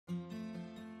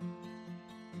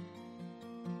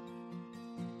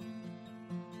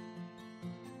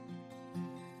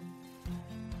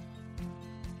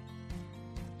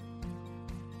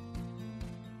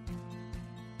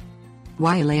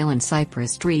Why a Leyland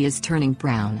cypress tree is turning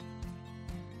brown.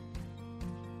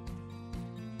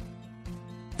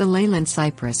 The Leyland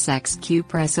Cypress X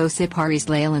Cupressocyparis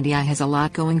leylandii has a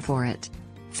lot going for it.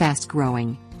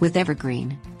 Fast-growing, with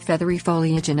evergreen, feathery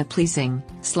foliage and a pleasing,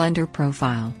 slender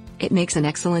profile, it makes an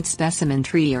excellent specimen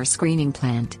tree or screening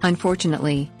plant.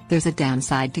 Unfortunately, there's a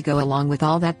downside to go along with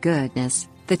all that goodness.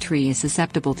 The tree is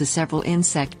susceptible to several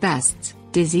insect pests,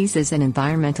 diseases and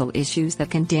environmental issues that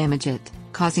can damage it,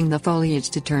 causing the foliage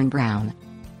to turn brown.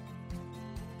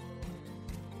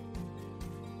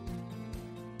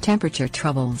 Temperature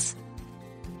troubles.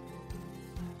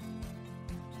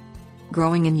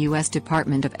 Growing in U.S.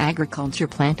 Department of Agriculture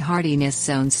plant hardiness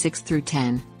zones 6 through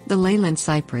 10, the Leyland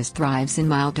cypress thrives in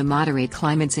mild to moderate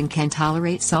climates and can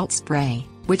tolerate salt spray,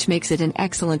 which makes it an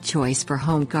excellent choice for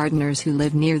home gardeners who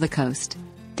live near the coast.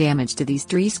 Damage to these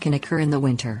trees can occur in the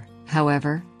winter,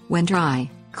 however, when dry,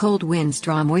 cold winds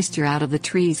draw moisture out of the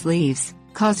tree's leaves,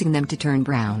 causing them to turn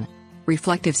brown.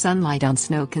 Reflective sunlight on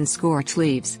snow can scorch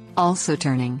leaves, also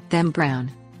turning them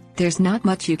brown. There's not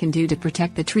much you can do to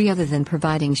protect the tree other than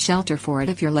providing shelter for it.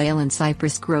 If your Leyland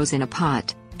cypress grows in a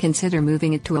pot, consider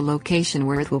moving it to a location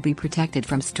where it will be protected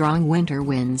from strong winter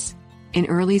winds. In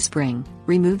early spring,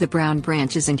 remove the brown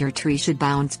branches and your tree should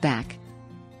bounce back.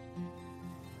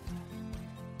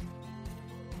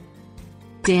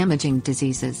 Damaging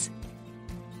diseases.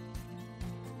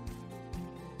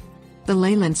 The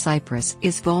Leyland cypress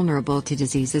is vulnerable to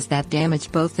diseases that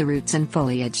damage both the roots and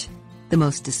foliage. The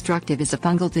most destructive is a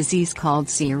fungal disease called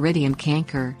Ceridium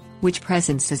canker, which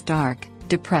presents as dark,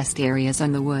 depressed areas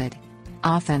on the wood.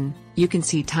 Often, you can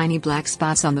see tiny black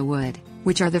spots on the wood,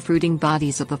 which are the fruiting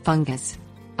bodies of the fungus.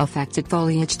 Affected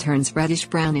foliage turns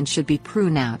reddish-brown and should be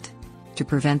pruned out. To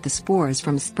prevent the spores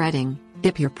from spreading,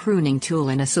 dip your pruning tool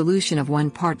in a solution of 1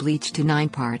 part bleach to 9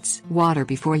 parts water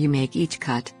before you make each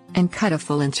cut, and cut a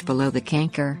full inch below the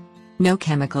canker. No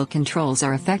chemical controls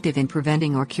are effective in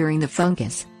preventing or curing the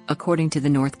fungus, according to the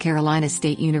North Carolina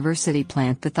State University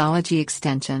Plant Pathology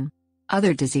Extension.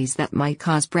 Other diseases that might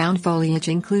cause brown foliage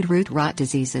include root rot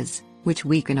diseases, which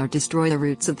weaken or destroy the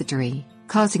roots of the tree,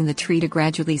 causing the tree to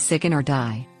gradually sicken or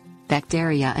die.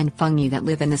 Bacteria and fungi that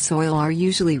live in the soil are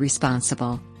usually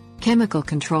responsible. Chemical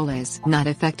control is not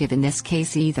effective in this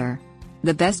case either.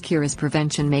 The best cure is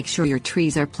prevention. Make sure your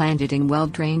trees are planted in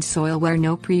well-drained soil where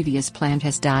no previous plant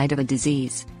has died of a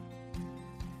disease.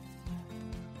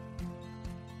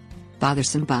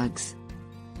 Bothersome bugs.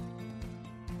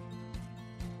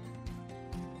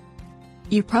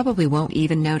 You probably won't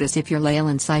even notice if your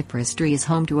Leyland cypress tree is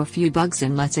home to a few bugs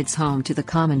unless it's home to the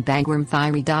common bagworm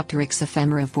Thyreopteryx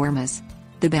ephemeriformis.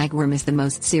 The bagworm is the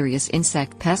most serious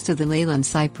insect pest of the Leyland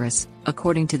cypress,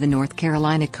 according to the North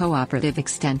Carolina Cooperative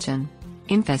Extension.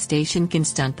 Infestation can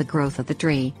stunt the growth of the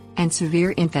tree, and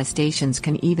severe infestations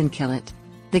can even kill it.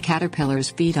 The caterpillars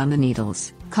feed on the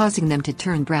needles, causing them to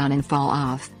turn brown and fall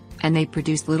off, and they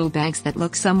produce little bags that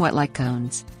look somewhat like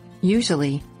cones.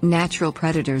 Usually, natural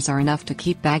predators are enough to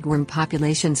keep bagworm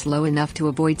populations low enough to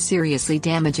avoid seriously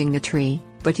damaging the tree,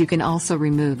 but you can also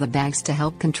remove the bags to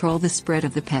help control the spread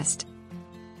of the pest.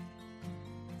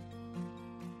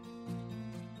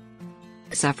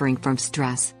 Suffering from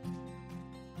stress.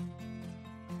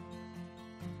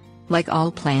 Like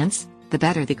all plants, the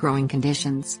better the growing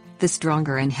conditions, the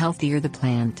stronger and healthier the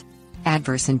plant.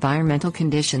 Adverse environmental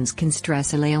conditions can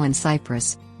stress a Leyland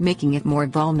cypress, making it more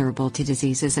vulnerable to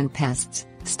diseases and pests,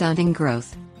 stunting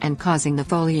growth, and causing the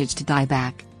foliage to die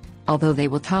back. Although they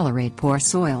will tolerate poor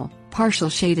soil, partial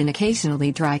shade and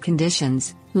occasionally dry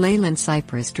conditions, Leyland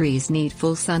cypress trees need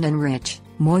full sun and rich,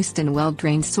 moist and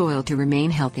well-drained soil to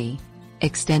remain healthy.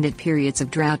 Extended periods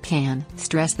of drought can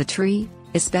stress the tree,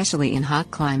 especially in hot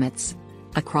climates.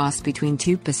 A cross between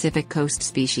two Pacific coast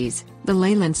species, the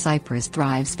Leyland cypress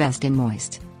thrives best in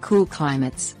moist, cool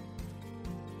climates.